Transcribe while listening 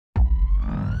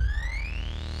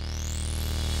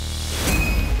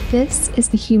This is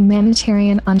the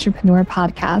Humanitarian Entrepreneur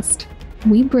Podcast.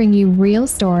 We bring you real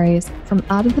stories from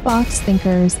out-of-the-box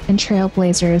thinkers and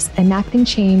trailblazers enacting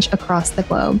change across the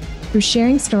globe. Through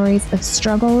sharing stories of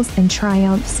struggles and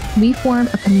triumphs, we form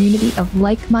a community of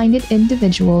like-minded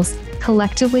individuals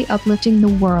collectively uplifting the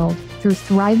world through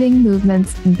thriving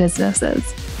movements and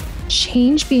businesses.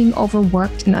 Change being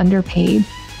overworked and underpaid.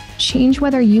 Change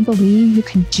whether you believe you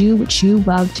can do what you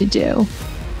love to do.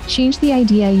 Change the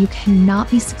idea you cannot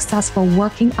be successful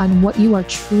working on what you are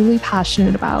truly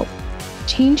passionate about.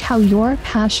 Change how your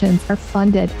passions are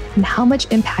funded and how much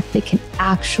impact they can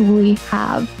actually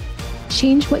have.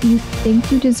 Change what you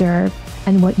think you deserve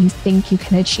and what you think you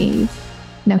can achieve.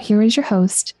 Now here is your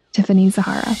host, Tiffany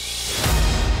Zahara.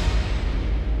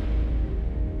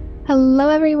 Hello,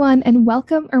 everyone, and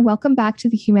welcome back to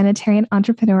the Humanitarian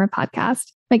Entrepreneur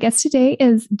Podcast. My guest today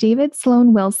is David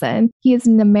Sloan Wilson. He is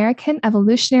an American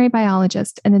evolutionary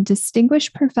biologist and a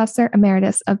distinguished professor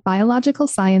emeritus of biological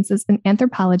sciences and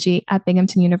anthropology at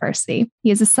Binghamton University.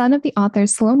 He is the son of the author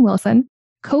Sloan Wilson,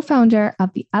 co-founder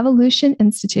of the Evolution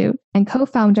Institute, and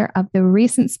co-founder of the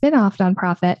recent spinoff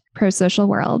nonprofit, Prosocial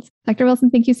World. Dr. Wilson,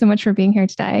 thank you so much for being here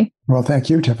today. Well, thank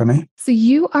you, Tiffany. So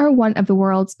you are one of the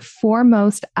world's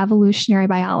foremost evolutionary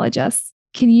biologists.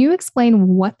 Can you explain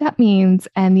what that means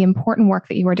and the important work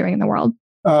that you are doing in the world?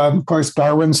 Of course,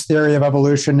 Darwin's theory of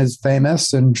evolution is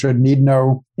famous and should need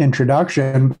no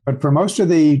introduction. But for most of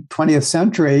the 20th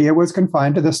century, it was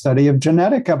confined to the study of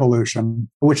genetic evolution,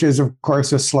 which is, of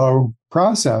course, a slow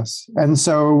process. And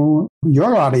so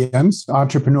your audience,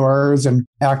 entrepreneurs and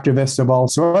activists of all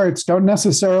sorts, don't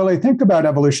necessarily think about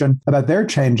evolution, about their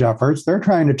change efforts. They're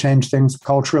trying to change things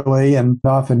culturally and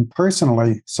often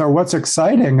personally. So what's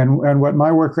exciting and what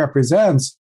my work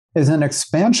represents is an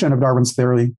expansion of Darwin's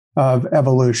theory of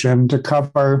evolution to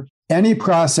cover any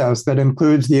process that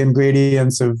includes the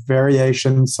ingredients of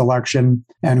variation, selection,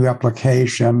 and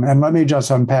replication. And let me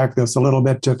just unpack this a little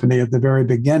bit, Tiffany, at the very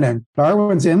beginning.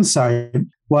 Darwin's insight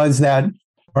was that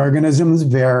organisms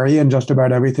vary in just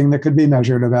about everything that could be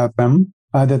measured about them,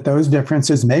 that those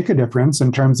differences make a difference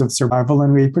in terms of survival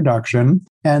and reproduction,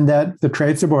 and that the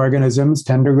traits of organisms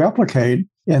tend to replicate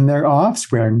in their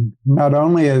offspring. Not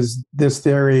only is this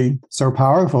theory so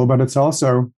powerful, but it's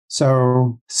also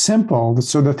so simple.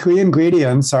 So the three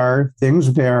ingredients are things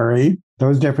vary,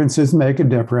 those differences make a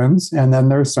difference, and then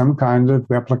there's some kind of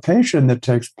replication that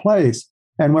takes place.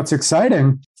 And what's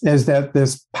exciting is that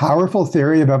this powerful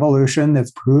theory of evolution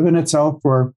that's proven itself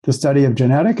for the study of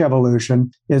genetic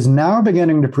evolution is now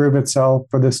beginning to prove itself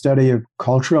for the study of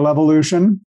cultural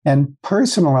evolution and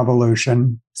personal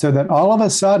evolution, so that all of a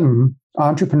sudden,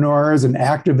 entrepreneurs and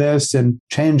activists and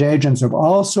change agents of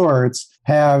all sorts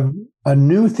have a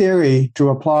new theory to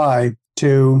apply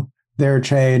to their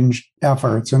change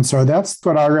efforts. And so that's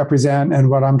what I represent and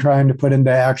what I'm trying to put into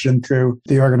action through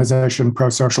the organization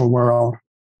Prosocial World.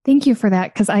 Thank you for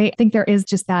that, because I think there is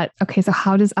just that, okay, so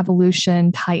how does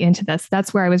evolution tie into this?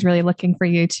 That's where I was really looking for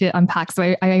you to unpack.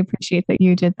 So I appreciate that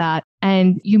you did that.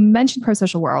 And you mentioned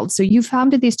Prosocial World. So you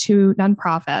founded these two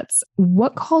nonprofits.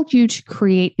 What called you to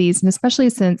create these? And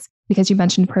especially since, because you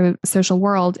mentioned Prosocial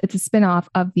World, it's a spinoff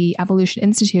of the Evolution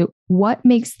Institute. What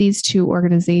makes these two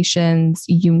organizations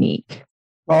unique?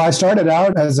 Well, I started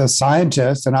out as a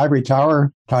scientist, an ivory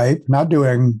tower type, not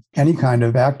doing any kind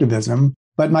of activism.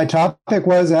 But my topic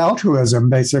was altruism,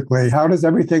 basically. How does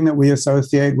everything that we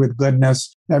associate with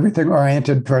goodness, everything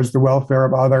oriented towards the welfare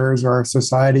of others or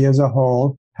society as a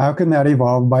whole, how can that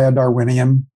evolve by a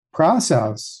Darwinian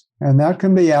process? And that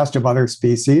can be asked of other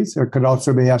species. It could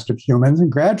also be asked of humans.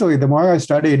 And gradually, the more I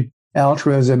studied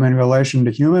altruism in relation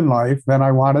to human life, then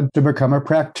I wanted to become a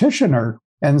practitioner.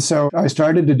 And so I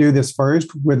started to do this first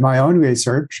with my own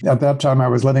research. At that time, I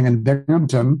was living in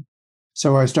Binghamton.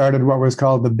 So I started what was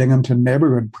called the Binghamton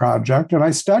Neighborhood Project, and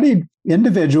I studied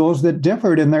individuals that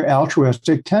differed in their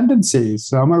altruistic tendencies.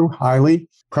 Some are highly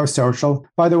prosocial.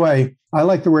 By the way, I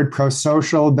like the word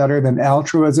prosocial better than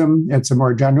altruism. It's a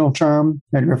more general term.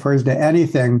 It refers to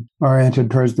anything oriented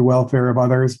towards the welfare of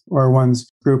others or one's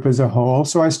group as a whole.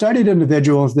 So I studied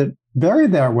individuals that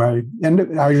varied that way.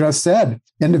 And I just said,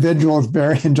 individuals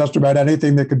vary in just about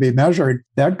anything that could be measured.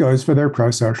 That goes for their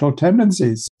prosocial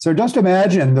tendencies. So just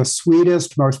imagine the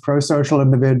sweetest, most prosocial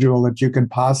individual that you could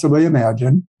possibly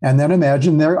imagine, and then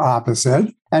imagine their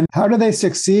opposite. And how do they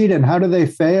succeed and how do they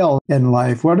fail in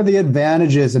life? What are the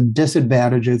advantages and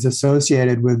disadvantages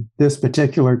associated with this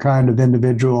particular kind of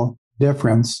individual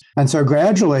difference? And so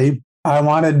gradually, I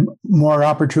wanted more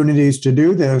opportunities to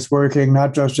do this, working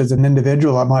not just as an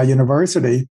individual at my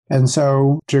university. And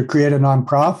so to create a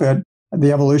nonprofit,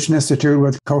 the Evolution Institute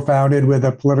was co-founded with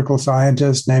a political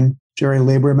scientist named Jerry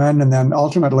Lieberman. And then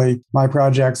ultimately, my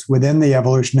projects within the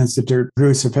Evolution Institute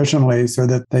grew sufficiently so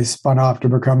that they spun off to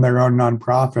become their own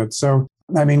nonprofit. So,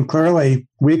 I mean, clearly,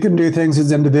 we can do things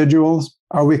as individuals,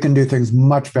 or we can do things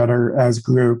much better as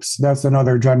groups. That's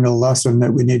another general lesson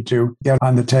that we need to get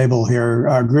on the table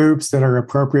here. Groups that are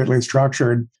appropriately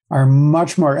structured are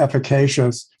much more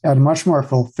efficacious and much more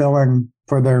fulfilling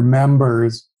for their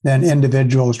members than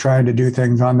individuals trying to do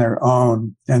things on their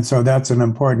own. And so that's an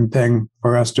important thing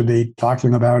for us to be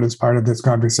talking about as part of this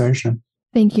conversation.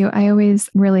 Thank you. I always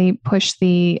really push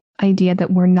the idea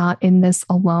that we're not in this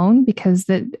alone, because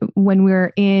that when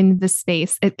we're in the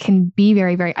space, it can be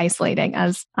very, very isolating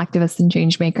as activists and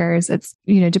change makers. It's,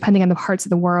 depending on the parts of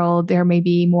the world, there may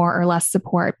be more or less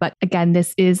support. But again,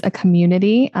 this is a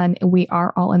community and we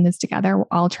are all in this together. We're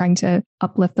all trying to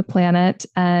uplift the planet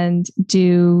and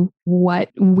do what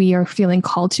we are feeling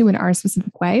called to in our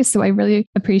specific way. So I really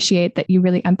appreciate that you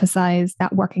really emphasize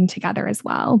that working together as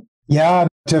well. Yeah,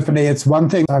 Tiffany, it's one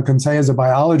thing I can say as a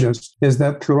biologist is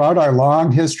that throughout our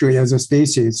long history as a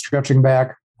species, stretching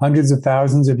back hundreds of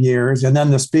thousands of years, and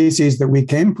then the species that we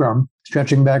came from,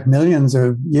 stretching back millions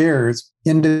of years,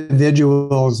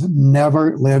 individuals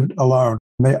never lived alone.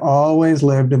 They always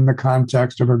lived in the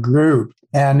context of a group.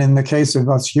 And in the case of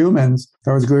us humans,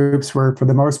 those groups were, for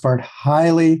the most part,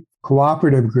 highly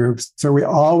cooperative groups. So we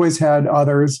always had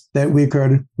others that we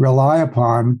could rely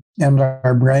upon, and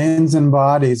our brains and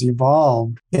bodies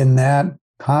evolved in that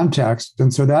context.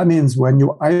 And so that means when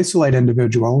you isolate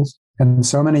individuals, and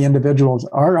so many individuals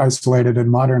are isolated in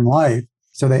modern life,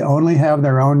 so they only have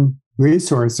their own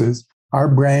resources, our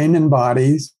brain and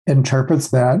bodies interprets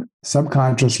that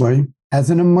subconsciously as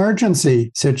an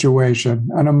emergency situation.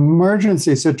 An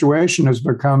emergency situation has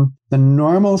become the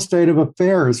normal state of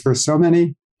affairs for so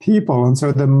many people. And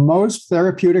so the most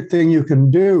therapeutic thing you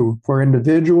can do for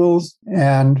individuals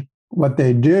and what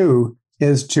they do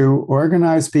is to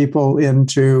organize people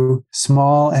into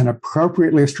small and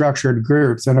appropriately structured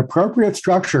groups. And appropriate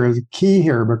structure is key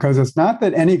here, because it's not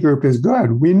that any group is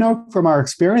good. We know from our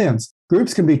experience,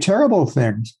 groups can be terrible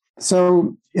things.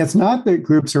 So it's not that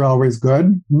groups are always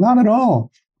good, not at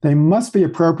all. They must be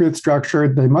appropriate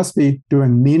structured. They must be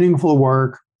doing meaningful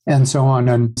work, and so on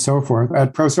and so forth.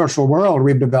 At Prosocial World,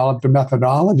 we've developed a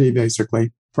methodology,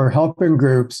 basically, for helping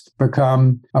groups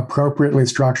become appropriately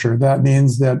structured. That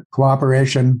means that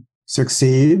cooperation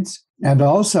succeeds, and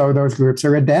also those groups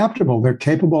are adaptable. They're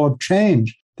capable of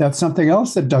change. That's something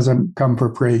else that doesn't come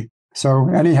for free. So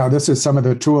anyhow, this is some of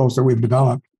the tools that we've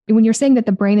developed. When you're saying that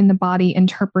the brain and the body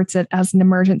interprets it as an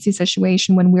emergency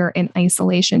situation when we're in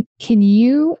isolation, can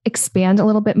you expand a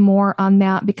little bit more on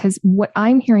that? Because what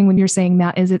I'm hearing when you're saying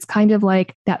that is it's kind of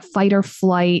like that fight or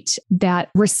flight,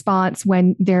 that response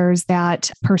when there's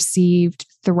that perceived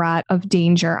threat of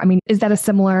danger. I mean, is that a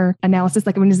similar analysis?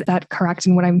 Is that correct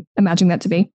in what I'm imagining that to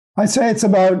be? I'd say it's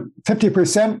about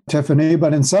 50%, Tiffany,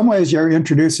 but in some ways you're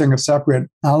introducing a separate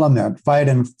element, fight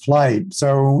and flight.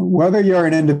 So whether you're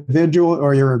an individual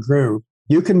or you're a group,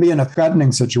 you can be in a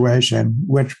threatening situation,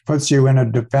 which puts you in a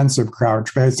defensive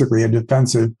crouch, basically a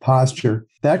defensive posture.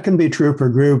 That can be true for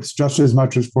groups just as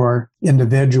much as for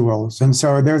individuals. And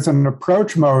so there's an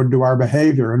approach mode to our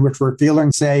behavior in which we're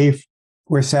feeling safe,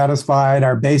 we're satisfied,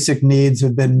 our basic needs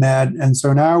have been met. And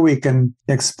so now we can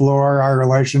explore our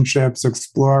relationships,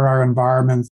 explore our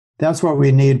environments. That's what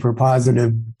we need for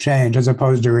positive change as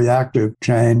opposed to reactive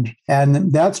change.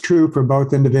 And that's true for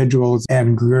both individuals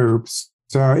and groups.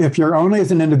 So if you're only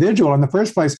as an individual in the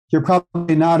first place, you're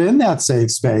probably not in that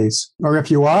safe space. Or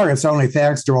if you are, it's only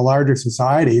thanks to a larger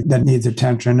society that needs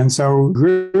attention. And so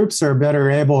groups are better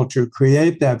able to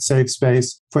create that safe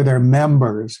space for their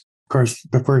members. Of course,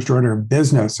 the first order of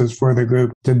business is for the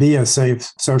group to be a safe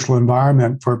social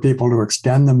environment for people to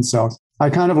extend themselves. I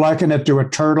kind of liken it to a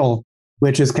turtle,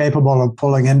 which is capable of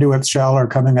pulling into its shell or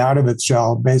coming out of its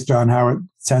shell based on how it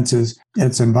senses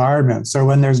its environment. So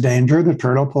when there's danger, the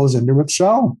turtle pulls into its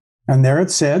shell, and there it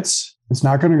sits. It's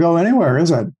not going to go anywhere, is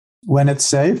it? When it's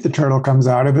safe, the turtle comes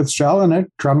out of its shell and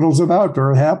it trundles about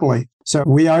very happily. So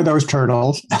we are those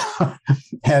turtles.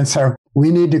 And so we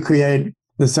need to create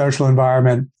the social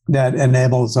environment that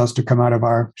enables us to come out of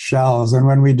our shells. And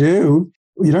when we do,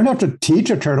 you don't have to teach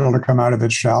a turtle to come out of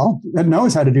its shell. It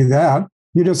knows how to do that.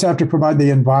 You just have to provide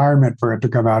the environment for it to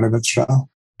come out of its shell.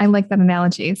 I like that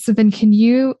analogy. So then can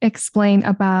you explain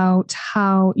about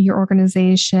how your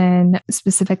organization,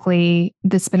 specifically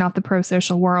the spinoff, the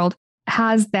Prosocial World,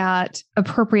 has that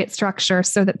appropriate structure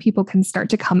so that people can start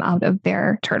to come out of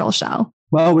their turtle shell?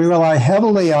 Well, we rely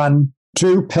heavily on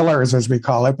two pillars, as we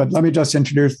call it, but let me just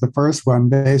introduce the first one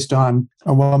based on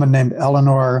a woman named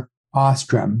Eleanor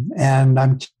Ostrom. And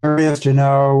I'm curious to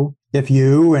know if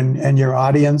you and your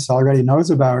audience already knows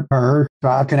about her, so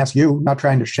I can ask you, not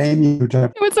trying to shame you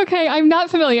to. It's okay. I'm not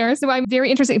familiar. So I'm very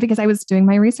interested because I was doing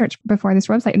my research before this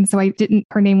website. And so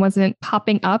her name wasn't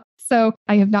popping up. So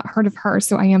I have not heard of her.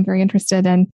 So I am very interested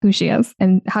in who she is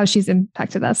and how she's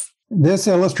impacted us. This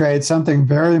illustrates something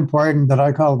very important that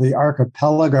I call the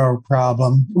archipelago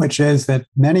problem, which is that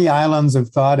many islands of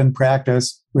thought and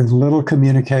practice with little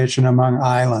communication among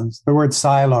islands. The word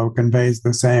silo conveys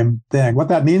the same thing. What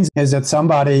that means is that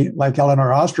somebody like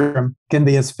Elinor Ostrom can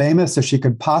be as famous as she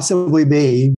could possibly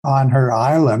be on her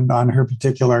island, on her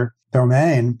particular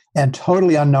domain, and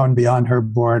totally unknown beyond her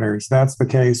borders. That's the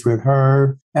case with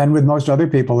her and with most other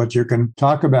people that you can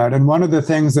talk about. And one of the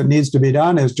things that needs to be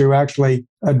done is to actually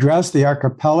address the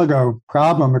archipelago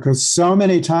problem, because so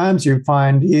many times you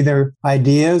find either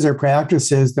ideas or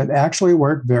practices that actually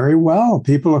work very well.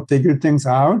 People have figured things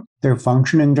out. They're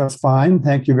functioning just fine.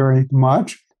 Thank you very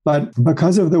much. But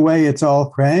because of the way it's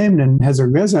all framed and has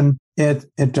arisen,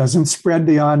 it doesn't spread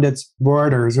beyond its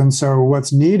borders. And so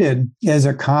what's needed is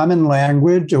a common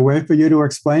language, a way for you to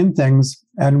explain things.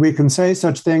 And we can say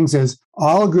such things as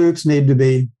all groups need to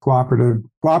be cooperative.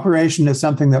 Cooperation is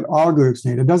something that all groups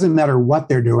need. It doesn't matter what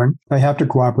they're doing. They have to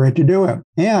cooperate to do it.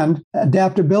 And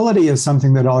adaptability is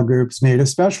something that all groups need,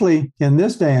 especially in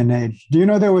this day and age. Do you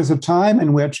know there was a time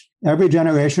in which every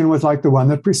generation was like the one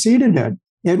that preceded it?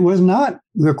 It was not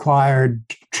required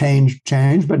change,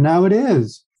 but now it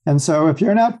is. And so if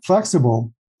you're not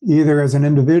flexible, either as an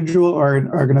individual or an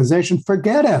organization,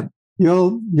 forget it.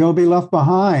 You'll be left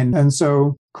behind. And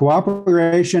so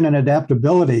cooperation and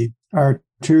adaptability are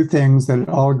two things that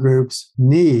all groups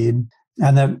need,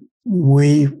 and that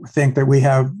we think that we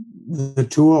have the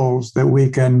tools that we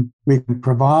can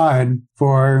provide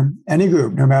for any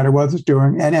group, no matter what it's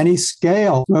doing, and any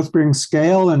scale. Let's bring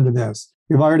scale into this.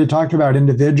 We've already talked about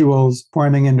individuals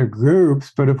forming into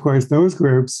groups, but of course, those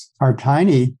groups are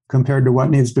tiny compared to what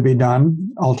needs to be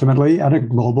done ultimately at a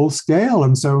global scale.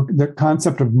 And so the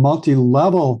concept of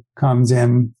multi-level comes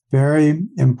in very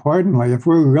importantly. If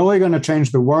we're really going to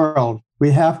change the world,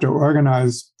 we have to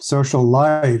organize social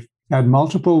life at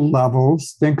multiple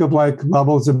levels. Think of like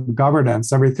levels of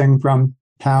governance, everything from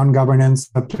town governance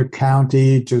up to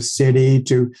county, to city,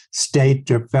 to state,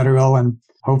 to federal, and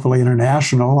hopefully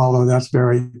international, although that's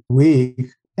very weak,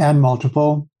 and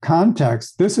multiple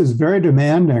contexts. This is very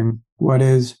demanding, what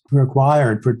is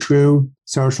required for true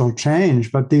social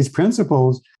change. But these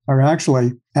principles are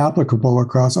actually applicable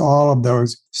across all of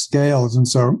those scales. And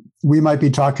so we might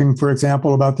be talking, for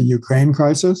example, about the Ukraine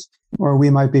crisis, or we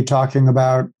might be talking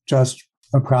about just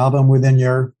a problem within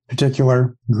your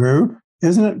particular group.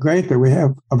 Isn't it great that we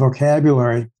have a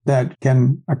vocabulary that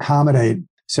can accommodate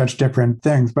such different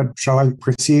things? But shall I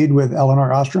proceed with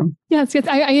Elinor Ostrom? Yes.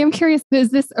 I am curious, is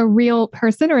this a real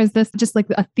person or is this just like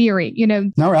a theory?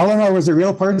 No, Elinor was a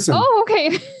real person. Oh,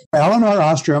 okay. Elinor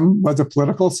Ostrom was a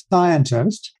political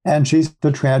scientist, and she's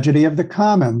the tragedy of the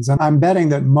commons. And I'm betting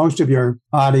that most of your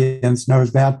audience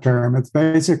knows that term. It's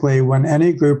basically when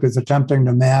any group is attempting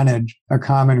to manage a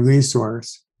common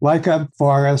resource, like a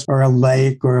forest or a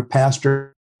lake or a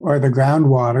pasture or the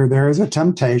groundwater, there is a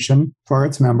temptation for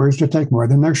its members to take more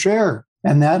than their share.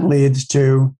 And that leads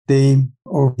to the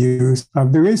overuse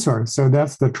of the resource. So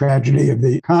that's the tragedy of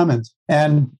the commons.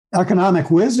 And economic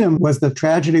wisdom was the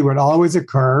tragedy would always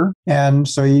occur. And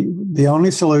so the only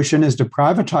solution is to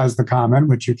privatize the common,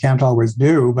 which you can't always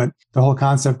do. But the whole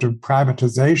concept of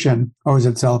privatization owes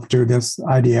itself to this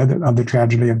idea of the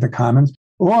tragedy of the commons.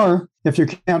 Or if you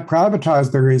can't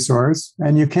privatize the resource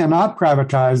and you cannot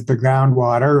privatize the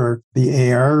groundwater or the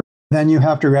air, then you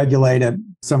have to regulate it,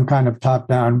 some kind of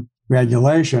top-down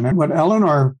regulation. And what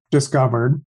Elinor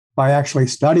discovered by actually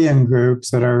studying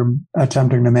groups that are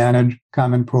attempting to manage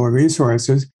common pool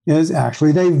resources is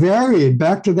actually they varied,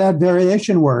 back to that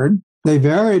variation word, they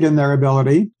varied in their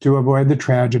ability to avoid the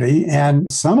tragedy. And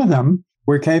some of them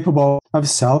were capable of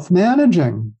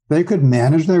self-managing. They could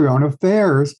manage their own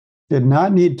affairs, did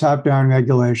not need top-down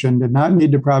regulation, did not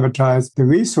need to privatize the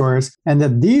resource, and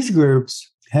that these groups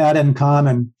had in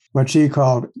common what she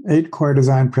called 8 core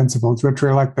design principles, which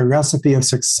were like the recipe of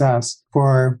success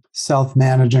for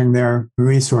self-managing their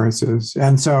resources.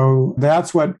 And so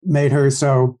that's what made her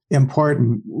so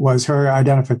important, was her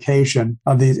identification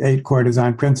of these 8 core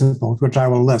design principles, which I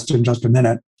will list in just a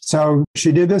minute. So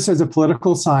she did this as a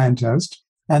political scientist.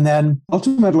 And then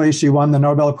ultimately, she won the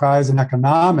Nobel Prize in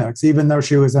economics, even though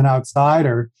she was an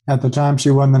outsider. At the time she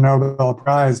won the Nobel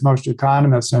Prize, most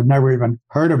economists had never even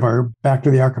heard of her, back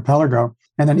to the archipelago.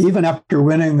 And then even after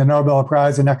winning the Nobel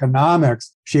Prize in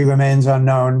economics, she remains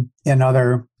unknown in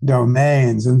other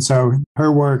domains. And so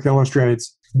her work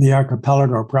illustrates the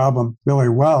archipelago problem really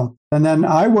well. And then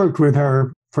I worked with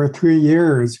her for 3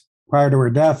 years prior to her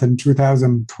death in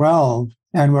 2012.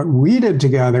 And what we did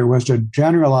together was to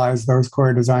generalize those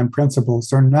core design principles.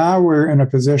 So now we're in a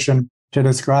position to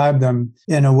describe them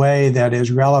in a way that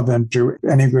is relevant to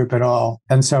any group at all.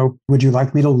 And so would you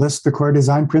like me to list the core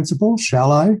design principles?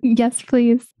 Shall I? Yes,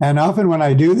 please. And often when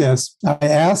I do this, I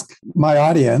ask my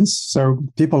audience, so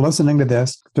people listening to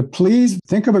this, to please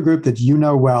think of a group that you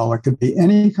know well. It could be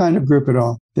any kind of group at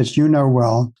all that you know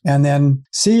well, and then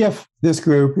see if this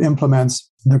group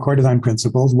implements the core design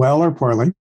principles well or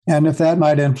poorly, and if that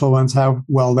might influence how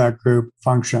well that group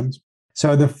functions.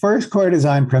 So the first core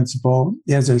design principle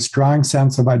is a strong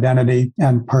sense of identity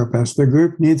and purpose. The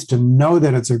group needs to know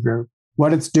that it's a group.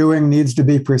 What it's doing needs to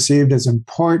be perceived as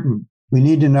important. We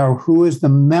need to know who is the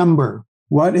member,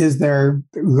 what is their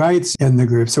rights in the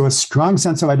group. So a strong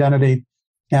sense of identity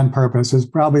and purpose is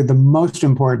probably the most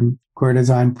important core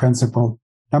design principle.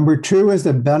 Number 2 is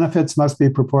that benefits must be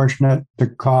proportionate to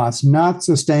cost, not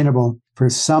sustainable for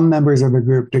some members of the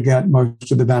group to get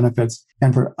most of the benefits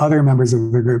and for other members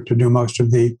of the group to do most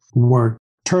of the work.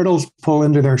 Turtles pull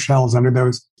into their shells under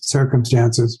those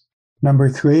circumstances. Number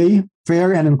 3,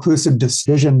 fair and inclusive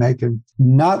decision-making,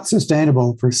 not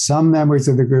sustainable for some members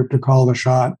of the group to call the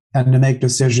shot and to make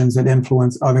decisions that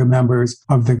influence other members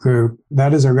of the group.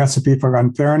 That is a recipe for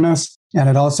unfairness, and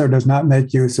it also does not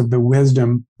make use of the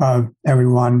wisdom of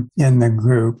everyone in the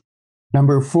group.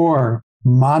 Number 4,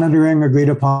 monitoring agreed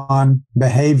upon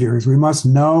behaviors. We must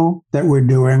know that we're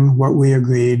doing what we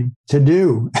agreed to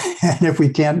do. And if we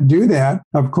can't do that,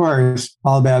 of course,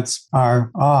 all bets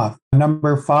are off.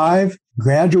 Number 5,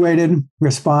 graduated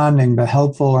responding to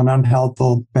helpful and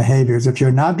unhelpful behaviors. If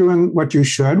you're not doing what you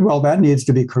should, well, that needs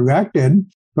to be corrected.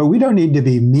 But we don't need to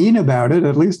be mean about it,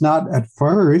 at least not at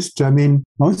first. I mean,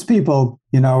 most people,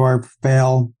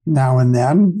 fail now and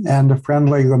then, and a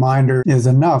friendly reminder is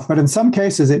enough. But in some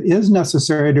cases, it is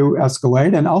necessary to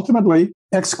escalate and ultimately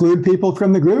exclude people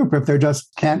from the group if they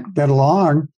just can't get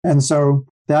along. And so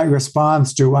that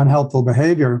response to unhelpful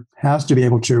behavior has to be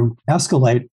able to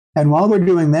escalate. And while we're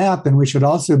doing that, then we should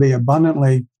also be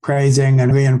abundantly praising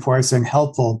and reinforcing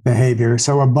helpful behavior.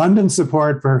 So abundant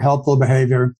support for helpful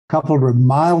behavior coupled with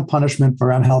mild punishment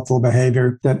for unhelpful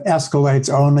behavior that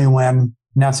escalates only when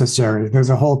necessary. There's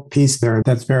a whole piece there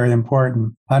that's very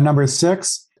important. Number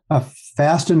 6, a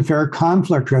fast and fair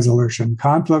conflict resolution.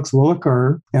 Conflicts will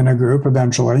occur in a group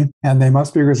eventually, and they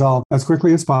must be resolved as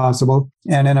quickly as possible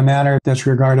and in a manner that's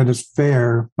regarded as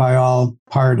fair by all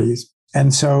parties.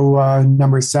 And so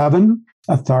number 7,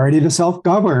 authority to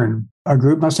self-govern. A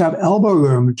group must have elbow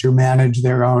room to manage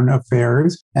their own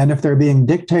affairs. And if they're being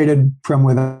dictated from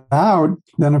without,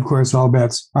 then of course all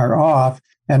bets are off.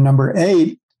 And number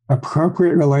 8,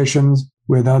 appropriate relations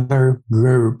with other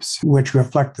groups, which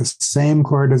reflect the same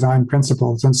core design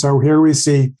principles. And so here we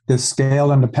see this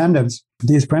scale independence.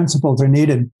 These principles are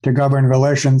needed to govern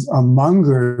relations among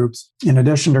groups, in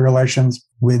addition to relations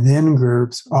within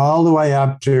groups, all the way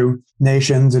up to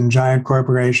nations and giant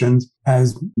corporations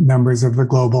as members of the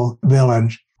global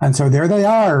village. And so there they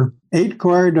are, 8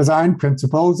 core design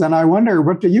principles. And I wonder,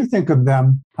 what do you think of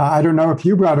them? I don't know if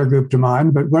you brought a group to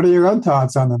mind, but what are your own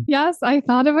thoughts on them? Yes, I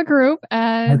thought of a group.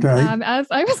 And as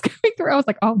I was going through, I was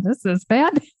like, oh, this is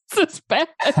bad. This is bad.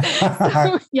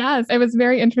 So, yes, it was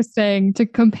very interesting to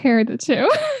compare the two.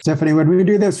 Stephanie, when we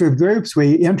do this with groups,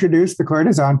 we introduce the core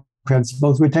design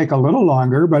principles. We take a little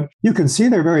longer, but you can see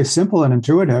they're very simple and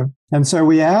intuitive. And so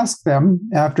we ask them,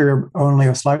 after only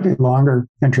a slightly longer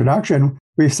introduction,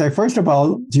 we say, first of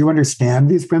all, do you understand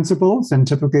these principles? And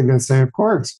typically they say, of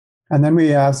course. And then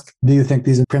we ask, do you think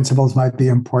these principles might be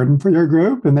important for your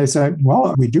group? And they say,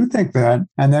 well, we do think that.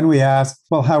 And then we ask,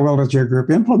 well, how well does your group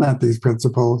implement these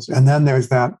principles? And then there's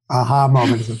that aha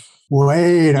moment.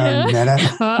 Wait a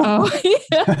minute.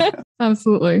 Uh-oh.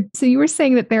 Absolutely. So you were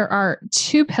saying that there are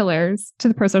 2 pillars to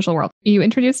the prosocial world. You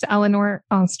introduced Elinor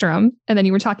Ostrom, and then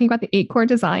you were talking about the 8 core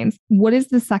designs. What is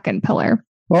the second pillar?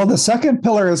 Well, the second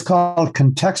pillar is called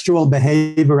contextual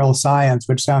behavioral science,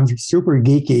 which sounds super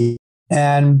geeky.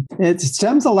 And it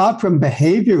stems a lot from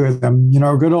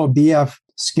behaviorism, good old B.F.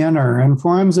 Skinner, and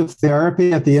forms of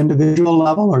therapy at the individual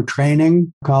level or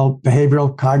training called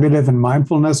behavioral cognitive and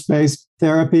mindfulness-based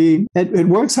therapy. It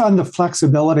works on the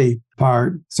flexibility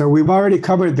part. So we've already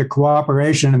covered the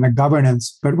cooperation and the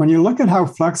governance. But when you look at how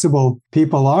flexible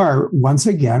people are, once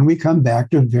again, we come back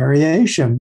to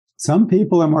variation. Some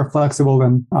people are more flexible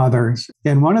than others.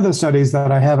 In one of the studies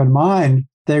that I have in mind,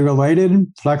 they related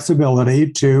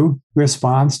flexibility to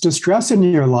response to stress in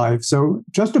your life. So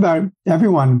just about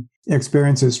everyone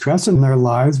experiences stress in their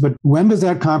lives, but when does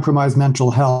that compromise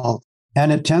mental health?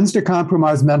 And it tends to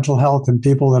compromise mental health in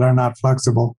people that are not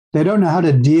flexible. They don't know how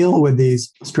to deal with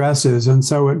these stresses, and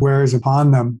so it wears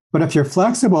upon them. But if you're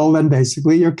flexible, then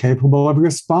basically you're capable of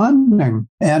responding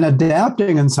and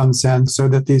adapting in some sense so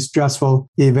that these stressful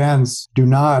events do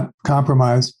not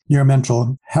compromise your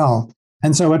mental health.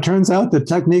 And so it turns out that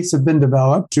techniques have been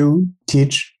developed to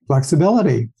teach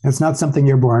flexibility. It's not something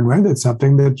you're born with. It's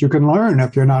something that you can learn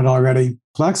if you're not already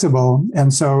flexible.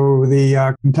 And so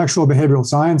the contextual behavioral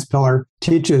science pillar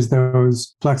teaches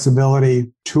those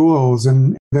flexibility tools.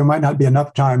 And there might not be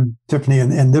enough time, Tiffany,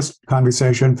 in this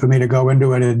conversation for me to go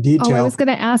into it in detail. Oh, I was going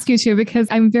to ask you to, because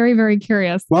I'm very, very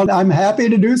curious. Well, I'm happy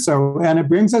to do so. And it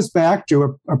brings us back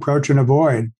to approach and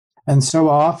avoid. And so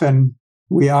often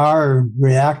we are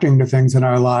reacting to things in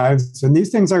our lives, and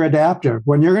these things are adaptive.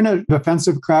 When you're in a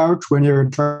defensive crouch, when you're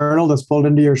a turtle that's pulled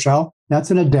into your shell,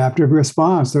 that's an adaptive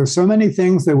response. There's so many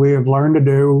things that we have learned to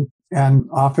do, and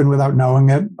often without knowing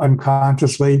it,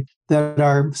 unconsciously, that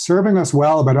are serving us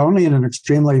well, but only in an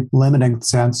extremely limiting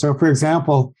sense. So, for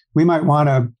example, we might want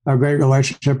a great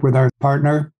relationship with our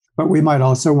partner, but we might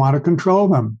also want to control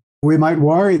them. We might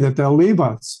worry that they'll leave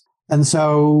us. And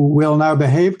so we'll now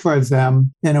behave towards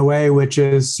them in a way which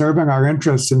is serving our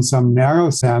interests in some narrow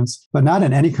sense, but not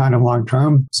in any kind of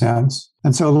long-term sense.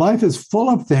 And so life is full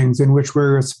of things in which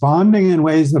we're responding in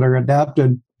ways that are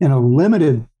adapted in a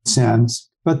limited sense,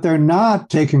 but they're not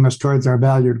taking us towards our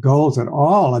valued goals at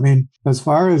all. I mean, as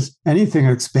far as anything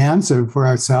expansive for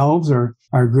ourselves or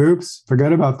our groups,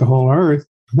 forget about the whole earth.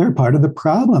 They're part of the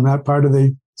problem, not part of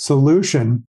the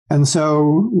solution. And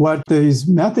so what these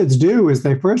methods do is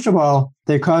first of all,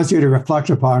 they cause you to reflect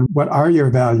upon what are your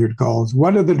valued goals?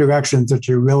 What are the directions that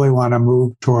you really want to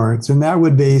move towards? And that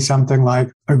would be something like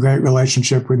a great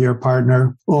relationship with your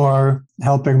partner, or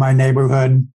helping my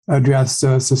neighborhood address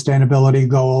sustainability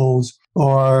goals,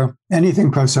 or anything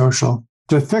prosocial.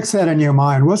 To fix that in your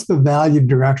mind, what's the valued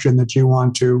direction that you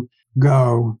want to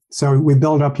go? So we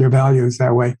build up your values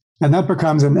that way. And that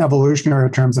becomes, in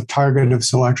evolutionary terms, a targeted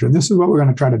selection. This is what we're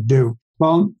going to try to do.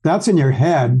 Well, that's in your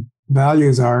head,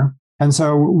 values are. And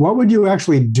so what would you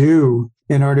actually do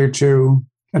in order to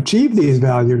achieve these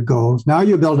valued goals? Now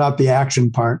you build out the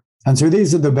action part. And so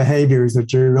these are the behaviors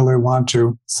that you really want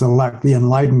to select, the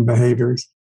enlightened behaviors.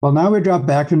 Well, now we drop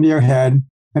back into your head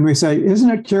and we say,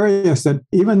 isn't it curious that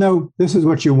even though this is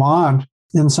what you want,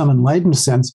 in some enlightened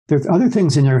sense, there's other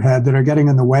things in your head that are getting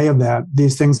in the way of that,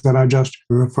 these things that I just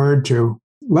referred to.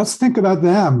 Let's think about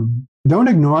them. Don't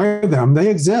ignore them. They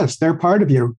exist. They're part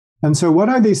of you. And so what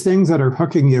are these things that are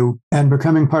hooking you and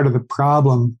becoming part of the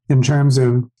problem in terms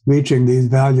of reaching these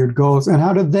valued goals? And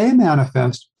how do they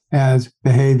manifest as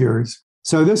behaviors?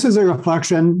 So this is a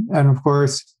reflection. And of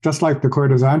course, just like the core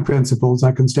design principles,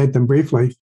 I can state them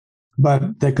briefly,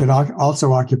 but they could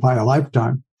also occupy a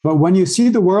lifetime. But when you see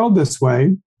the world this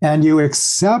way and you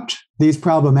accept these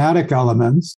problematic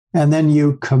elements, and then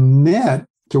you commit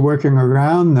to working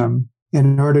around them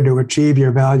in order to achieve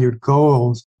your valued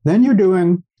goals, then you're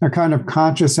doing a kind of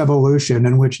conscious evolution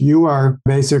in which you are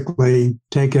basically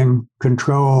taking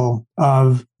control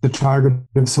of the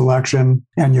targeted selection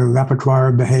and your repertoire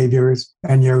of behaviors,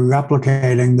 and you're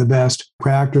replicating the best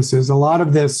practices. A lot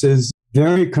of this is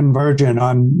very convergent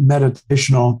on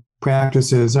meditational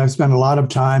practices. I've spent a lot of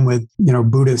time with,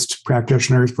 Buddhist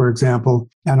practitioners, for example,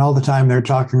 and all the time they're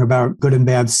talking about good and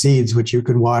bad seeds, which you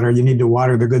can water. You need to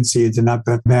water the good seeds and not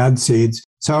the bad seeds.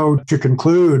 So to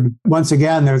conclude, once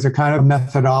again, there's a kind of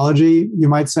methodology, you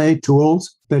might say,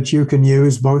 tools that you can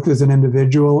use both as an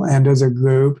individual and as a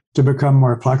group to become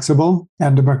more flexible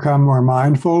and to become more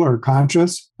mindful or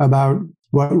conscious about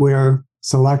what we're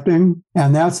selecting.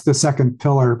 And that's the second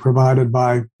pillar provided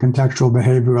by contextual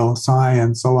behavioral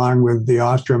science, along with the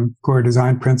Ostrom core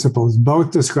design principles, both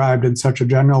described in such a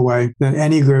general way that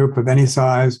any group of any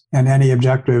size and any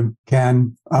objective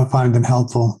can find them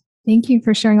helpful. Thank you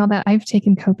for sharing all that. I've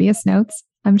taken copious notes.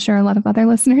 I'm sure a lot of other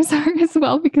listeners are as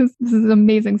well, because this is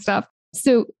amazing stuff.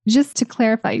 So just to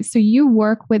clarify, so you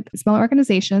work with smaller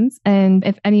organizations, and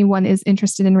if anyone is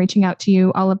interested in reaching out to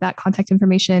you, all of that contact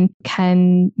information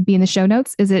can be in the show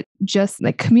notes. Is it just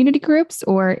like community groups,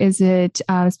 or is it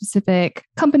specific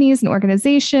companies and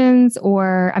organizations?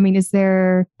 Or, is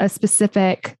there a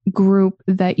specific group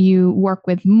that you work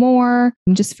with more,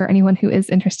 just for anyone who is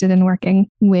interested in working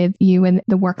with you and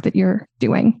the work that you're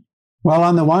doing? Well,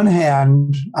 on the one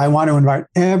hand, I want to invite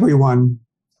everyone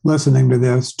listening to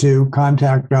this to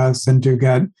contact us and to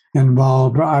get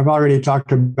involved. I've already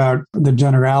talked about the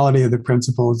generality of the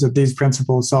principles, that these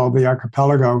principles solve the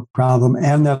archipelago problem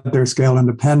and that they're scale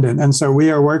independent. And so we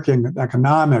are working with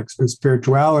economics, with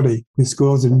spirituality, with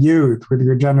schools and youth, with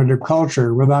regenerative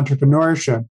culture, with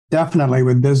entrepreneurship, definitely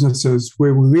with businesses.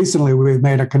 We've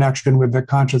made a connection with the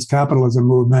conscious capitalism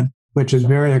movement, which is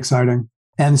very exciting.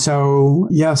 And so,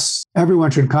 yes,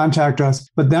 everyone should contact us.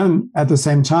 But then at the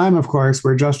same time, of course,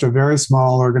 we're just a very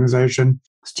small organization,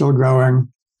 still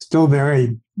growing, still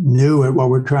very new at what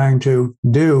we're trying to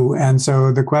do. And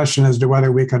so the question as to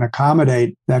whether we can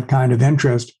accommodate that kind of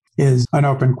interest is an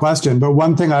open question. But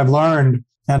one thing I've learned,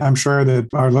 and I'm sure that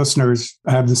our listeners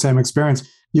have the same experience,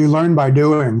 you learn by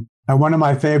doing. And one of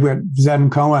my favorite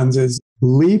Zen koans is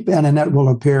leap and a net will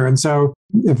appear. And so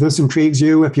if this intrigues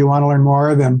you, if you want to learn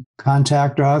more, then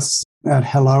contact us at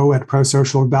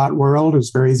hello@prosocial.world. It's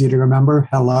very easy to remember,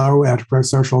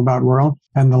 hello@prosocial.world.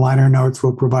 And the liner notes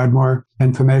will provide more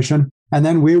information. And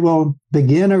then we will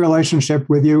begin a relationship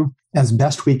with you as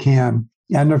best we can.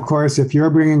 And of course, if you're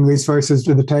bringing resources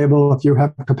to the table, if you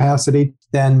have capacity,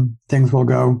 then things will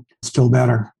go still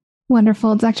better.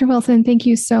 Wonderful. Dr. Wilson, thank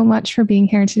you so much for being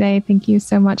here today. Thank you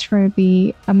so much for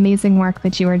the amazing work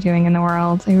that you are doing in the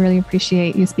world. I really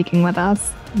appreciate you speaking with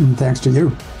us. And thanks to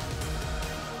you.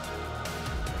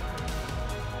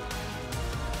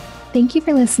 Thank you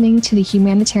for listening to the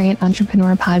Humanitarian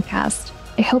Entrepreneur Podcast.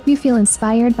 I hope you feel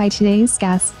inspired by today's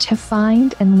guest to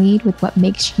find and lead with what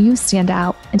makes you stand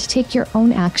out and to take your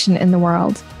own action in the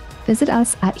world. Visit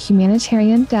us at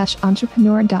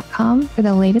humanitarian-entrepreneur.com for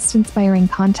the latest inspiring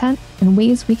content and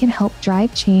ways we can help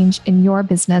drive change in your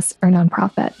business or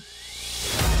nonprofit.